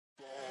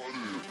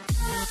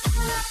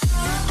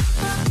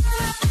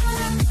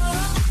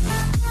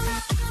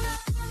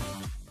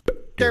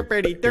Guys,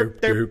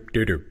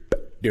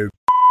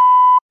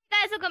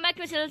 welcome back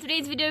to my channel.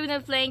 Today's video we're gonna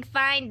be playing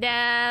Find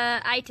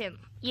the Item.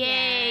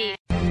 Yay!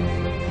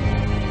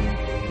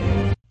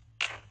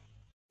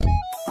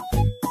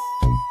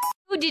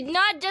 Who did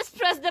not just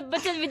press the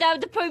button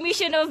without the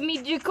permission of me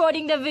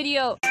recording the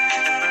video?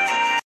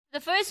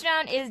 The first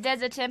round is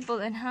Desert Temple,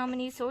 and how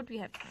many swords we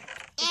have?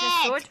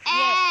 Sword?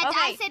 Yeah. Okay.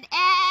 I said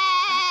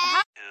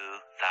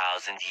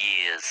 2,000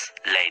 years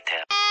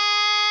later.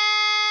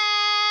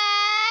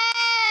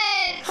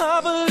 I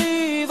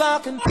believe I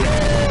can.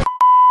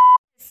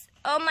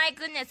 Oh my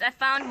goodness, I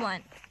found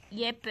one.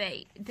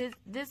 Yepe.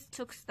 This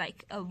took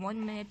like a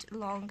 1 minute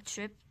long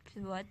trip.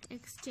 What?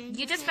 exchange.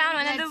 You just found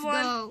another Let's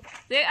one. Go.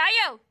 Where are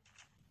you?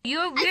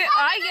 Where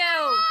are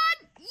you?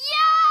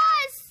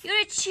 Yes!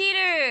 You're a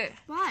cheater.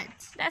 What?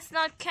 That's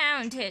not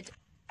counted.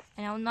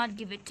 And I will not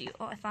give it to you.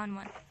 Oh, I found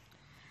one.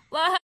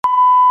 Well,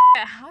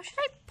 how should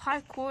I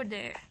parkour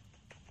there?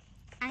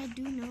 I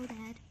do know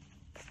that.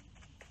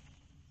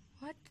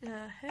 What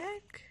the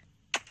heck?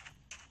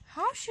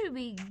 How should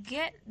we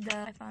get the...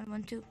 I found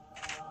one too.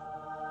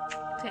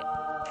 Okay.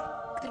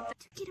 Click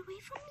that. Get away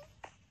from me.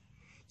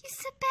 You're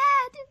so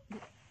bad.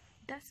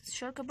 That's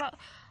shock about...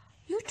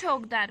 You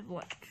took that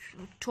one.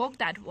 You took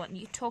that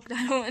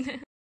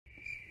one.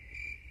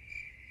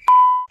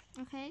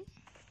 Okay.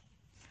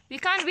 We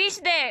can't reach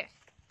there.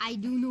 I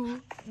do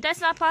know. That's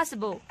not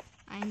possible.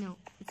 I know.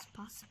 It's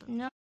possible.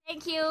 No.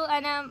 Thank you,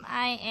 Anam.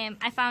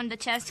 I found the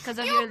chest because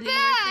of You're your little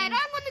bad. thing.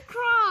 I'm gonna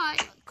cry.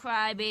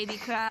 Cry, baby,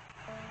 cry.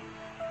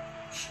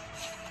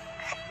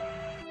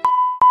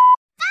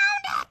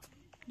 Found it.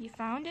 You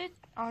found it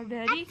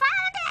already? I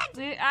found it.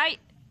 Where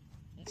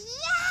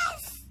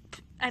Yes.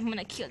 I'm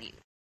gonna kill you.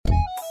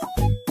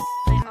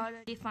 I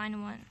already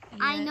found one.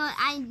 I Yes. know.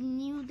 I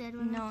knew that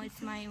one. No,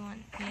 it's my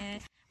one. Yeah.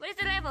 What is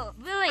the level?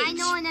 Village. I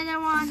know another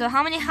one. So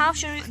how many house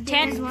should we?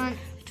 10. one.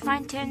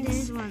 Find 10.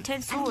 There's one.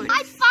 10 swords.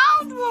 I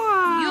found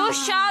one. You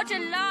shout a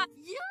lot.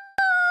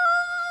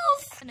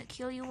 Yes. I'm gonna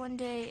kill you one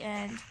day,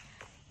 and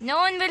no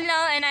one will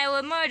know, and I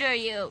will murder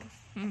you.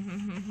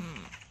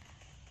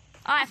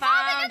 Oh, I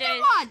found another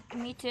it. one.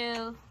 Me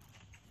too.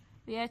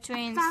 We are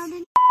twins. Found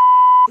it.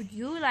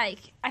 You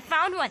like? I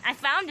found one. I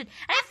found it.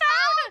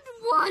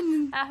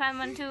 One. I found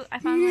one too. I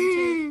found one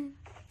too.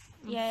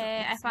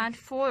 Yeah, I found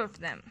 4 of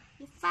them.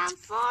 You found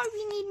 4.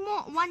 We need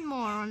more. One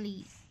more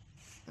only.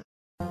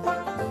 Yeah,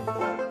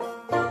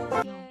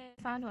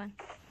 I found one.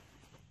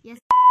 Yes.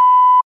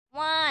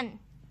 1.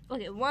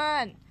 Okay,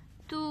 1,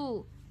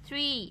 2,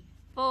 3,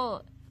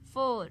 4,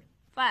 5.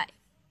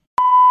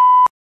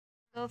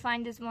 Go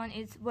find this one.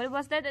 Is what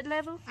was that at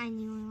level? I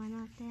knew one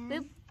of them.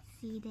 Boop.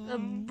 See A there.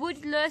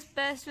 bootless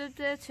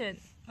person.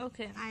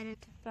 Okay. I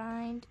don't.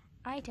 Find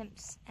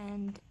items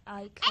and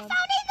I I come.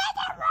 found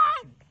another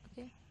one.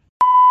 Okay.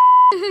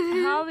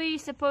 How are we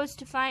supposed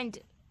to find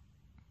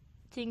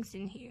things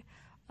in here?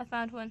 I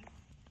found one.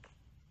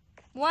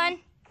 1.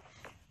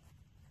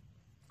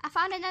 I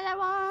found another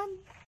one.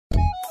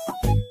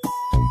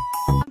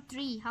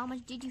 3. How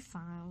much did you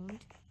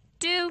find?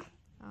 2.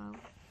 Oh,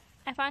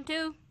 I found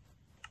 2.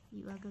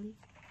 you ugly.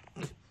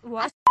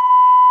 What?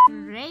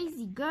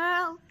 Crazy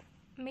girl.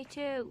 Me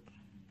too.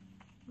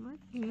 What?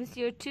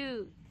 Monsieur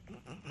 2.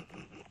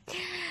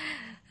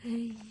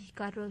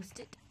 Got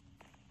roasted.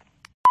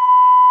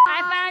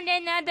 I found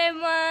another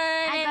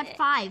one. I got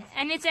 5.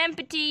 And it's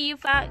empty. You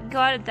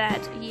got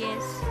that.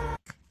 Yes.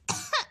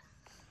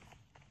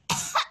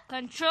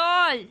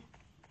 Control.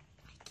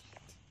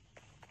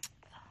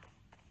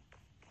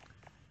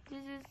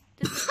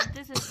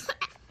 This is.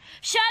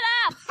 Shut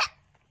up!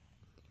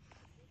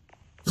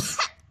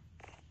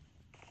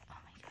 Oh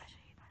my gosh.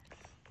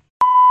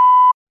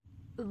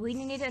 We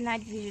need a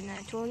night vision.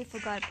 I totally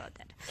forgot about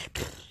that.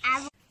 How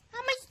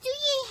much do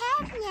you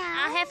have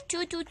now? I have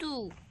 2.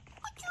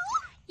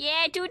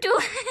 Yeah, 2.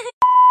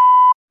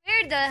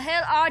 Where the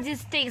hell are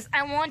these things?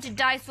 I want to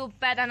die so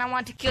bad and I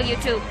want to kill you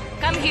too.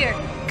 Come here.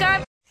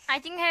 Come. I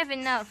think I have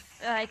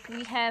enough. Like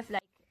we have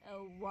like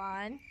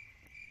 1,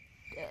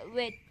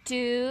 with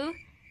 2,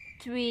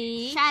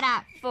 3, Shut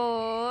up. 4.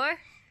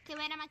 Okay,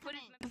 wait, am I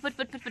coming? Put.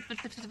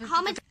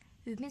 How much?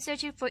 We've been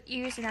searching for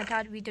years and I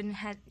thought we didn't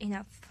have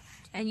enough.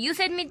 And you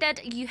said me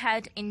that you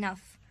had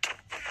enough.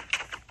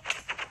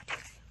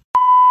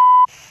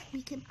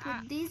 We can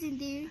put this in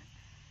there.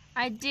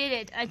 I did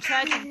it. I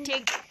tried to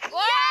take.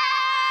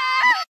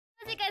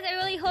 Okay, guys, I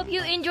really hope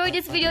you enjoyed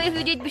this video. If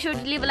you did, be sure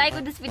to leave a like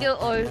on this video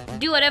or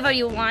do whatever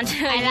you want.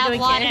 I love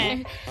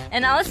water.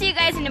 And I'll see you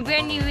guys in a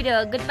brand new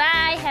video.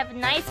 Goodbye. Have a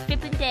nice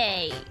flipping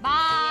day.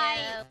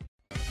 Bye.